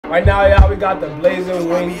Right now, y'all, we got the Blazin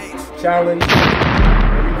wing challenge.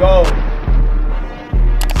 Here we go.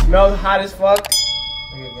 Smells hot as fuck.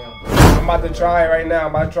 I'm about to try it right now.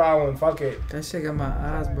 I'm about to try one. Fuck it. That shit got my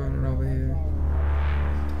eyes burning over here.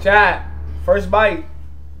 Chat. First bite.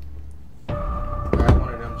 Grab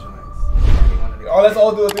one of them joints. Oh, let's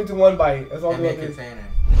all do a 3, 2, 1 bite. Let's all do a 3. Container.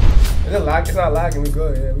 Is it lag? It's not lagging. We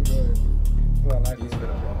good. Yeah, we good. It's not lagging.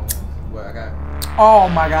 What I got? Oh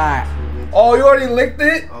my god. Oh, you already licked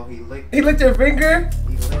it? Oh, he licked it. He licked your finger?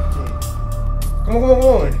 He licked it. Come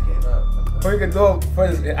on. Before you can do it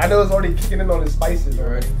first, I know it's already kicking in on the spices.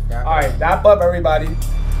 Already. Alright, dap up everybody.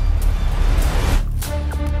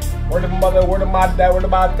 Where the mother, where the my dad, where the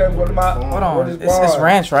my temp, where the my... Hold on, it's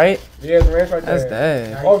ranch, right? Yeah, it's ranch right there. That's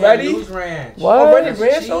dead. Already? Use ranch. What? Already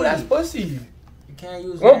ranch? Oh, that's pussy. You can't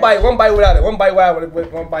use One bite without it. One bite without it.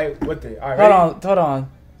 One bite with it. Alright, Hold on.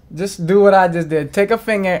 Just do what I just did. Take a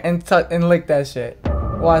finger and lick that shit.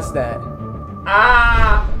 Watch that.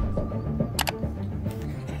 Ah!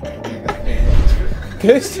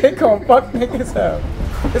 This shit gon' fuck niggas up.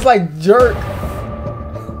 It's like jerk.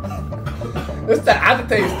 It's the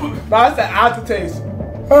aftertaste. No, it's the aftertaste.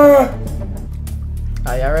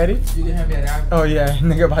 Are y'all ready? You can have me at that. Oh yeah,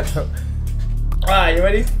 nigga about to. Alright, you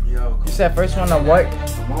ready? Yo, You said first one to what?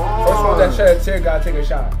 First one that shed a tear, gotta take a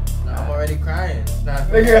shot. no, I'm already crying. It's not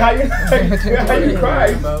Nigga, how you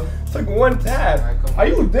cry? bro. It's like one tab. Alright, come on. Are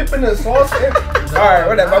you dipping the sauce in? Alright,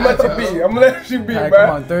 whatever. I'm gonna let you be. I'm gonna let you be, Alright, bro.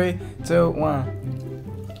 come on, 3, 2, 1.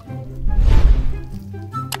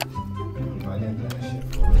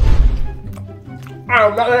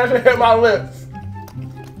 I'm not letting that shit hit my lips.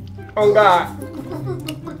 Oh God.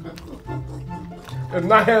 It's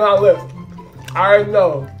not hitting my lips. I already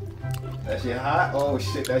know. That shit hot? Oh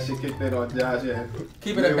shit, that shit kicked in on Josh. Yeah.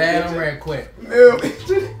 Keep it a bad on red quick. We gonna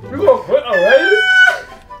quit already?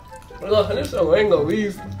 We're gonna finish the ring though,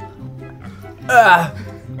 please.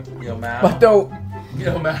 Yo, man. But though,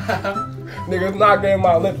 Yo, man. Niggas not getting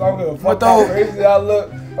my lips. I'm gonna fuck But though- how crazy I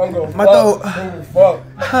look. I'm gonna But fuck. though- I'm gonna fuck.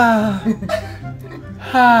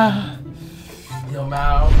 Yo,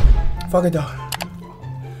 man. fuck it though.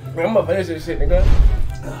 Man, I'm gonna finish this shit, nigga.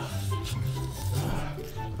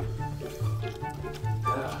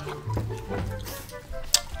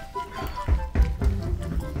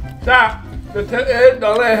 Stop. The tip is,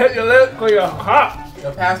 don't let it hit your lips because you're hot.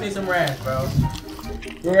 Yo, pass me some ranch, bro.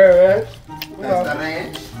 You ready, man? That's the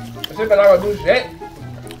ranch. This shit better not gonna do shit.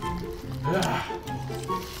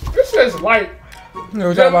 This shit's light.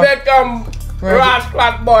 No, Jamaican Ras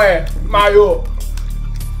Clat boy, Mayo.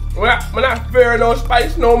 We're not fearing no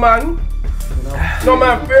spice, no man. No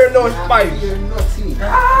man fearing no spice. You're nutty.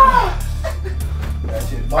 Ah! That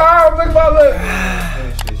shit. Ah, look at my lips.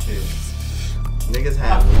 Finish this shit. Niggas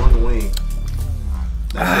have one wing.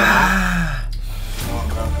 That's Come on,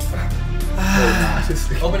 bro.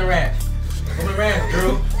 Open the ranch. Open the ranch,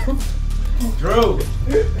 Drew. Drew.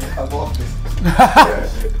 I'm off this.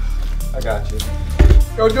 I got you.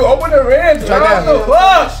 Yo, dude, open the ranch. Try that. What the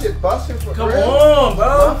fuck? Shit busting for Come real. on,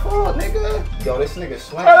 bro. My fault, nigga. Yo, this nigga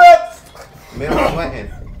sweating. Shut up. Man, I'm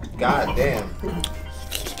sweating. God damn.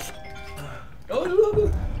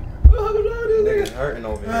 Niggas hurting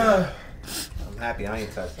over here. I'm happy I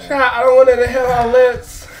ain't touched that. God, I don't want it to hit my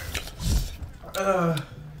lips.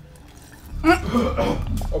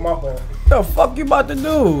 Oh, my fault. The fuck you about to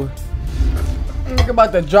do? Nigga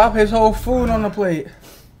about to drop his whole food on the plate.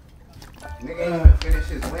 Nigga ain't even finish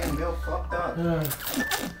his wing. Milk fucked up. That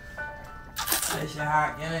shit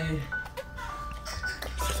hot, gang.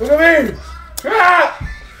 Look at me.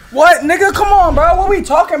 Ah! What, nigga? Come on, bro. What we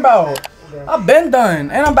talking about? I've been done,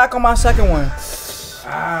 and I'm back on my second one.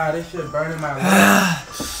 Ah, this shit burning my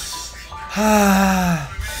lips.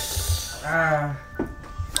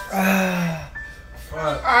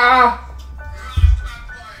 Fuck.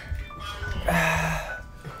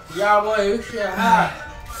 Y'all boy, this shit hot.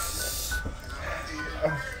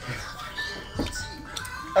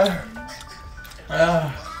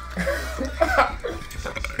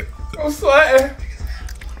 I'm sweating.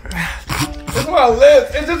 It's my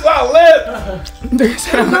lips. It's just my lips. Nigga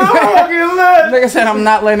said I'm No fucking lips. Nigga said I'm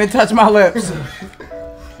not letting it touch my lips.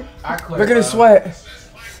 I quit. Look at his bro. sweat.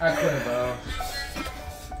 I quit, bro.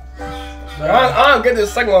 I don't get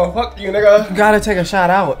this second one. Fuck you, nigga. You gotta take a shot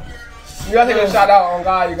out. You gotta take a shout out on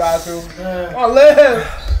God, you guys too. My lips.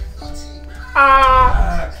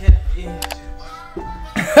 Ah.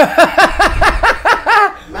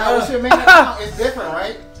 Now, what's your main account? It's different,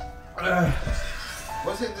 right?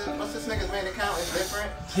 What's this nigga's main account? It's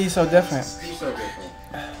different? He's so different. He's so different.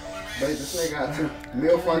 But this nigga got two.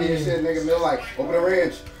 Mill funny and shit, nigga. Mill like, open the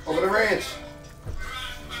ranch. Open the ranch.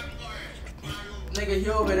 Nigga, he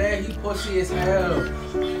over there, he pussy as hell.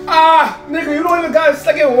 Ah, nigga, you don't even got a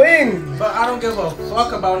second wing. But I don't give a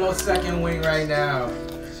fuck about no second wing right now.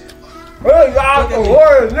 Well, y'all some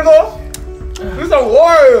warriors, nigga. You some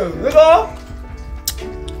warriors, nigga.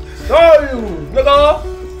 Show you, nigga.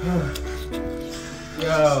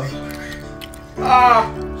 Yo.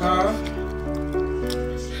 Ah. Huh?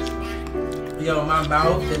 Yo, my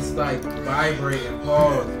mouth is like vibrating,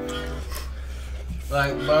 pause.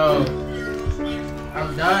 Like, bro,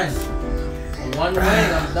 I'm done. One wing,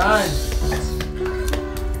 I'm done.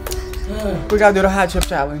 We gotta do the hot chip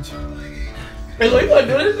challenge. Hey, look, you gonna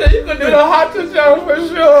do this shit? You gonna do the hot chip challenge for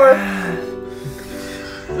sure.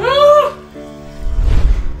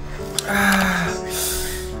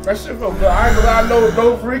 That shit feel good. I ain't gonna lie,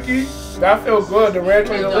 no freaky. That feel good. The ranch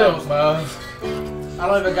on your lips. Bro. I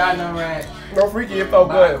don't even got no ranch. No freaky, it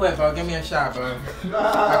felt I good. quit, bro. Give me a shot, bro.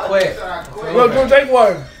 I quit. Look, you take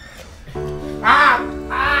one.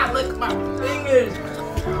 Look at my fingers.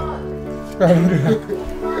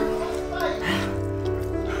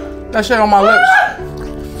 That shit on my lips.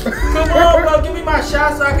 Come on, bro. Give me my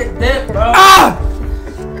shot so I can dip, bro. Ah!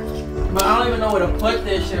 But I don't even know where to put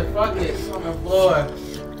this shit. Fuck it. It's on the floor.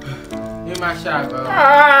 Give me my shot, bro.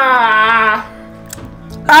 Ah!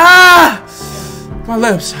 Ah! My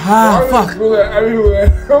lips. Ah, fuck.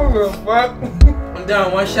 Everywhere. I'm gonna fuck. I'm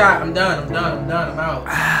done. One shot. I'm done. I'm out.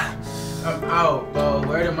 I'm out, bro.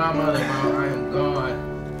 Where did my mother, bro? I am gone.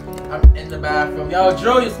 I'm in the bathroom. Yo,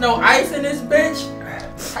 Drew, there's no ice in this bitch?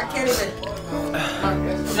 I can't even.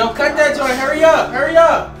 Yo, cut that joint. Hurry up. Hurry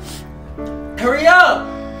up. Hurry up.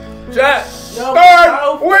 Jack. Yo,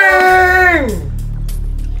 Third wing.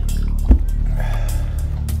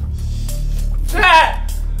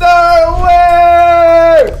 Jack. Third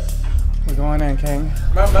wing. We're going in, King.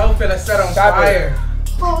 My mouth finna set on fire.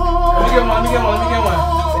 Let me get one.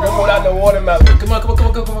 Nigga pulled out the watermelon. Come on.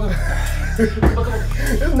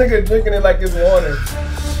 This nigga drinking it like it's water.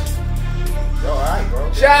 Yo, alright,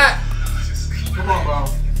 bro. Shot. Come on, bro.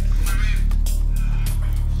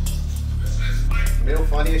 Middle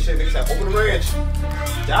funny as shit, niggas like, open the ranch.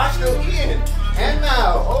 Josh still eating. And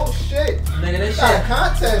now, oh shit. Nigga, this Got a shit.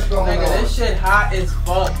 contest going Nigga, on. this shit hot as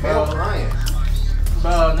fuck, Middle bro. Ryan.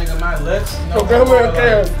 Bro, nigga, my lips. So come here,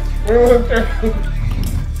 Cam.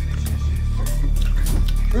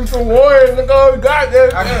 You some warriors, nigga. We got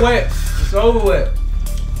this. I quit. It's over with.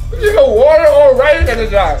 You got water or rice in the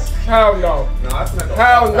jar? Hell no. No, that's not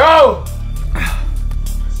Hell no.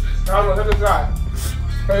 Hell no. Take a shot.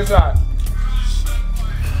 Take a shot.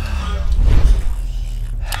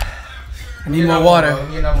 I need more water.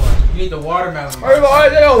 You need no more. You need the watermelon. I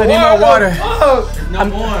need more water. No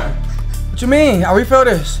more. What you mean? I refill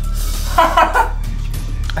this. The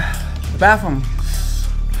bathroom.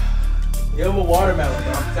 Give him a watermelon,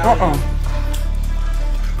 bro. I'm telling you.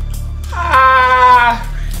 Ah!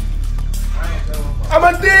 I'm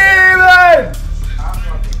a demon!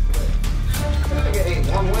 Nigga ate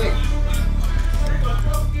one wing.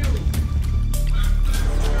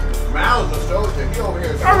 Miles just showed it. He over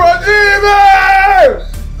here. I'm a demon!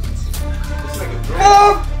 This nigga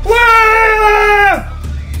drunk.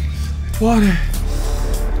 Water.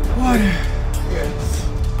 Yeah.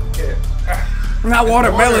 Not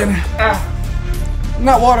watermelon. Ah,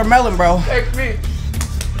 Not watermelon, bro. take me.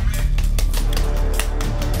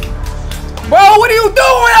 Bro, what are you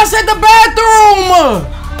doing? I said the bathroom.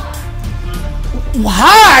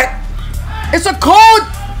 Hot. It's a cold.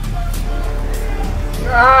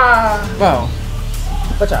 Ah. Bro,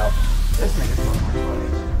 watch out. This nigga's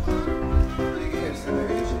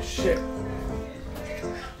fucking shit.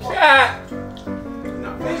 Shot.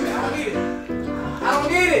 I don't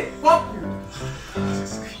need it. Fuck you.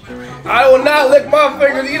 I will not lick my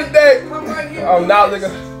fingers. Eat a dick. I'm not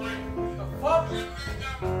licking. Fuck.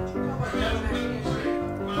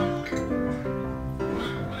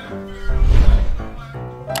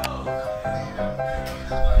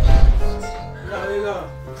 There you go.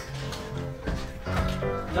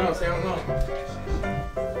 No, say I'm wrong.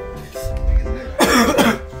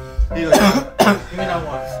 Give me that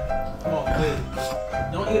one. Come on, please.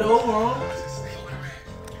 Don't eat over, huh?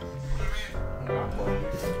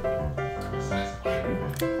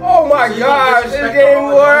 Oh my god, this game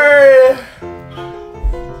worse.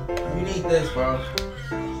 You need this, bro.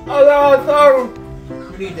 Oh, no, tongue.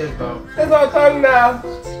 You need this, bro. It's on tongue now.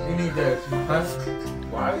 You need this. Huh?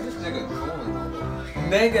 Why is this nigga calling all over?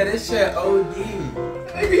 Nigga, this shit OD.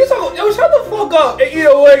 Nigga, you talking, yo, shut the fuck up and eat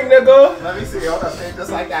a wing, nigga. Let me see. Hold up. Say it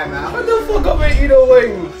just like that, man. Shut the fuck up and eat a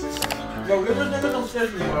wing. Yo, give this nigga some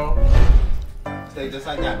scissors, bro. Stay just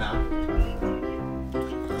like that, man.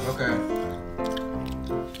 Okay.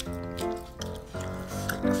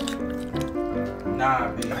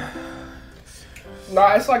 nah, babe.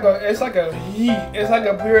 Nah, it's like a heat. It's like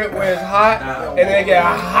a period where it's hot Nah. and then it get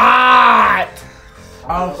hot.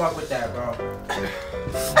 I don't fuck with that, bro. I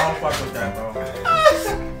don't fuck with that, bro.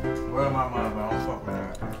 Where my mom, bro? I don't fuck with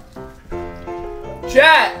that.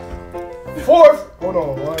 Chat. Fourth. Hold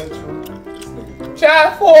on. 1, 2.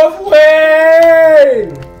 Chat. Fourth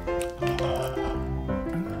wing.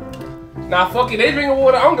 Nah, fuck it. They drinking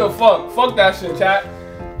water. I don't give a fuck. Fuck that shit, chat.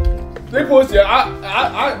 They pussy.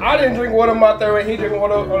 I didn't drink water on my third. He drinking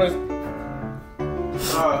water on his.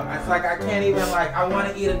 It's like I can't even like. I want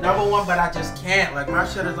to eat another one, but I just can't. Like my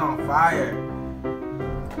shit is on fire.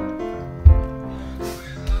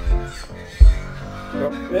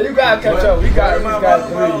 Yeah, you gotta catch up. You got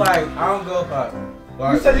bro, like I don't go fuck.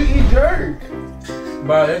 You said you eat jerk.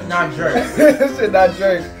 Bro, it's not jerk. This shit not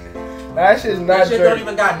jerk. That shit's not That shit jerk. don't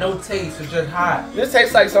even got no taste. It's just hot. This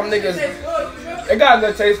tastes like some niggas. It got a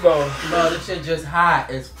good taste though. Bro, this shit just hot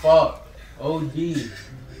as fuck. OD.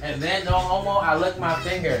 And then no homo, I lick my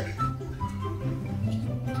finger.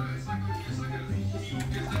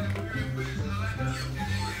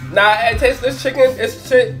 Nah, it tastes this chicken. It's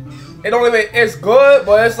shit. It don't even. It's good,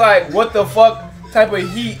 but it's like what the fuck type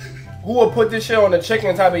of heat? Who would put this shit on the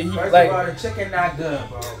chicken type of heat? First Like of all, the chicken not good,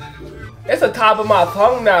 bro. it's the top of my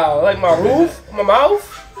tongue now, like my roof, my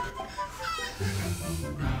mouth.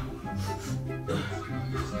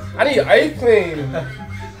 I need ice cream.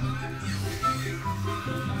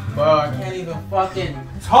 Bro, I can't even fucking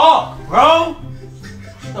talk, bro.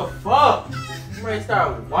 What the fuck? I'm ready to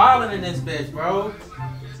start wilding in this bitch, bro.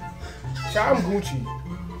 I'm Gucci.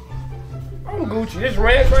 I'm Gucci. This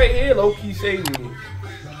ranch right here, low key saved me.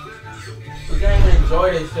 We can't even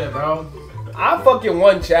enjoy this shit, bro. I fucking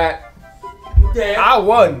won, chat. Damn. I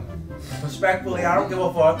won. Respectfully, I don't give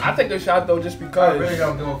a fuck. I take the shot though just I because. really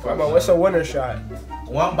don't give a fuck. Come on, what's a winner shot?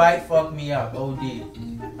 One bite fucked me up, OD.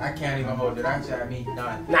 I can't even hold it. That shit me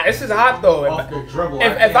done. Nah, this is hot though. Off the dribble.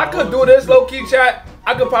 If I could do this low key, chat,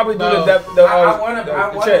 I could probably do Bro, the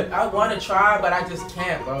I chip. wanna try, but I just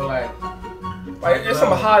can't, bro. Like It's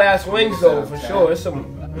some hot ass wings though, for sure. It's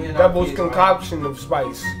some Me devil's and concoction of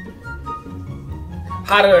spice.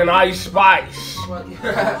 Hotter than ice spice.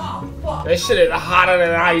 This shit is hotter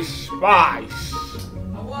than ice spice.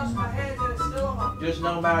 Just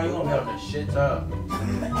know, man, you gonna be able to shit up.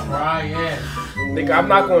 Crying. Nigga, I'm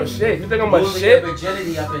not gonna shit. You think I'm gonna Losing shit? your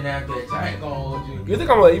virginity up in that bitch. I ain't gonna hold you. You think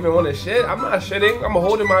I'm gonna even wanna shit? I'm not shitting. I'm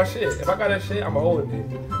holding my shit. If I got a shit, I'm holding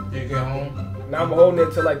it. You get home. Now I'm holding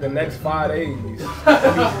it till like the next 5 days.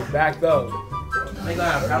 Backed up. They gonna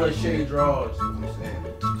have hella shitty draws.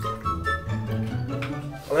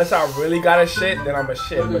 Unless I really got a shit, then I'm a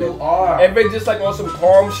shit. But You are. if it's just like on some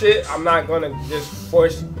calm shit, I'm not gonna just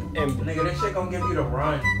force and. Nigga, this shit gonna give you the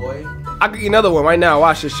runs, boy. I could eat another one right now.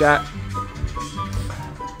 Watch this, chat.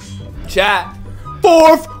 Chat.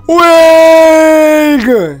 Fourth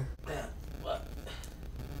wing.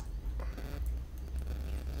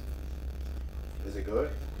 Is it good?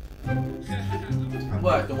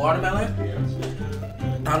 What, the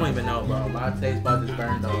watermelon? I don't even know, bro. My taste buds is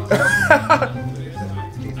burned off.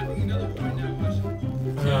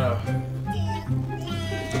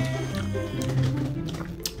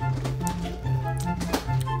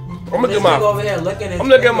 I'm gonna get my. over here looking at I'm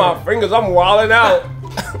looking at my fingers. I'm wilding out.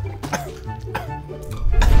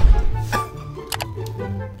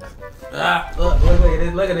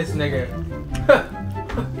 Look at this nigga.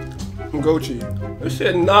 Gucci. This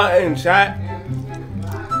shit nothing, chat.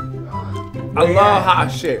 I love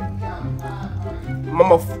hot shit.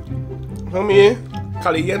 Mama, homie,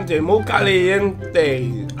 caliente, muy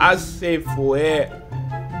caliente. Hace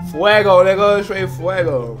fuego, nigga, straight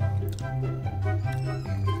fuego.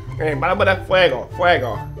 Hey, para de fuego,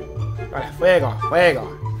 fuego. Dale, fuego,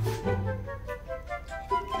 fuego.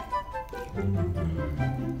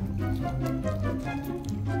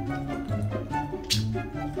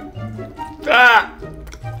 Ah!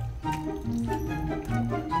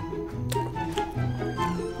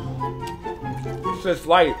 It's just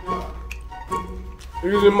light.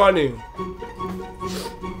 Using money. This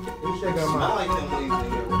shit got Smell my, like them wings,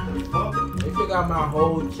 nigga. What the fuck? this shit got my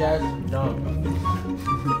whole chest numb.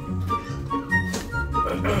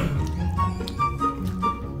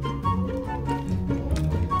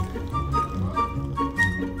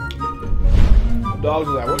 Dogs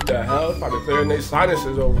are like, what the hell? Probably clearing their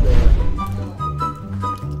sinuses over there.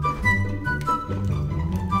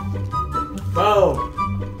 Bro,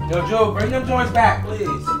 yo, Joe, bring them joints back, please.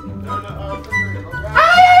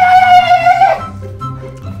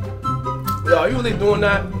 Yo, you really doing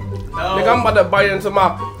that? No. Nigga, I'm about to bite into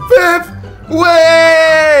my fifth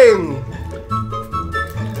wing!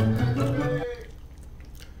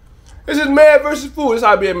 This is man versus food. This is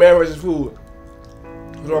how I be a man versus food.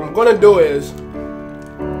 So what I'm gonna do is,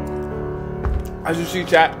 as you see,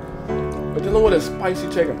 chat, but dealing with a spicy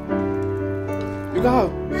chicken. You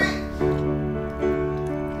got.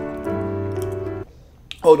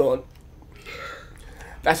 Hold on.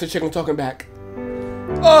 That's the chicken talking back.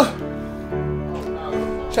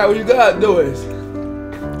 Chat, what you gotta do is,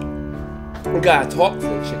 you gotta talk to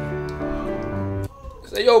the chicken.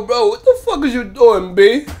 Say, yo, bro, what the fuck is you doing,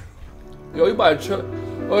 B? Yo, you about to chill.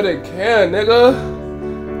 Oh, they can, nigga.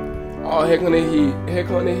 Oh, here come the heat. Here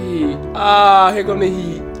come the heat. Ah, here come the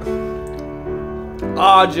heat.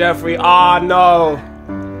 Ah, Jeffrey. Ah, no.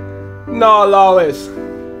 No, Lois.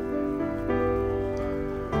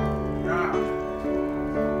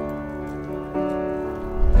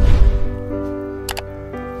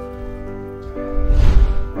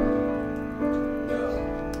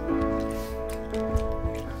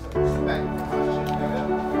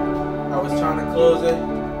 I was trying to close it.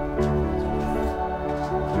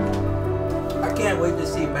 I can't wait to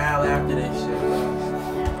see Mal after this shit.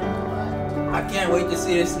 I can't wait to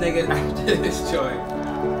see this nigga after this joint.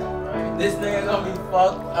 This nigga gonna be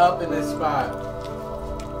fucked up in this spot.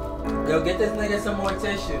 Yo, get this nigga some more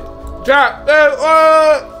tissue. Jack,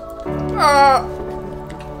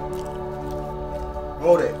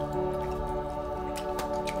 Hold it.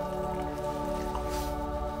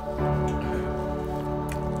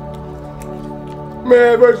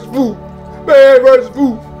 man versus food. Man versus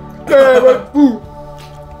food. Man versus food.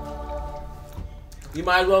 You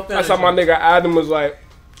might as well finish. That's how my nigga Adam was like.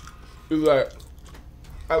 He was like,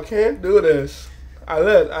 I can't do this. I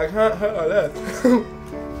can't hurt I let.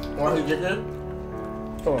 Or he did this?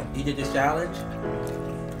 Come on. He did this challenge.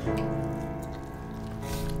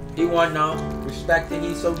 He won now. Respect it,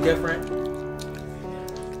 he's so different.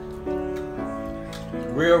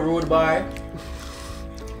 Real rude boy.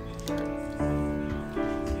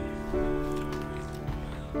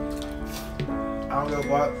 I don't give a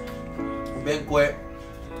fuck. Been quit.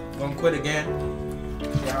 Gonna quit again.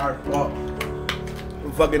 Yeah, hard fuck.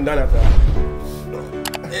 I'm fucking done after that.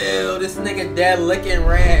 Ew, this nigga dead licking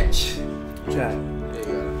ranch. Chat.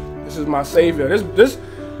 This is my savior. This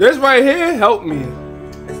right here helped me.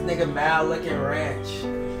 This nigga Mal licking ranch.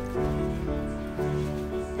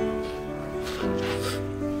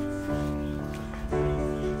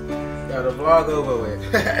 Got the vlog over with.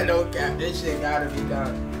 No cap, this shit gotta be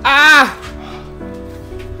done. Ah!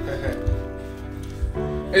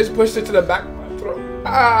 I just pushed it to the back of my throat.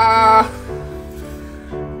 Ah!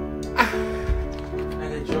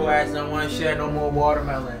 Nigga Joe ass don't want to share no more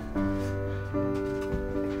watermelon.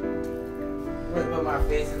 I'm gonna put my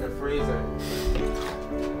face in the freezer.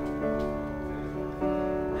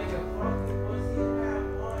 Nigga, fuck the pussy and have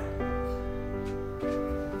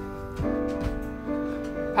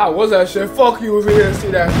one. How was that shit? Fuck you if you didn't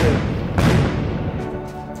see that shit.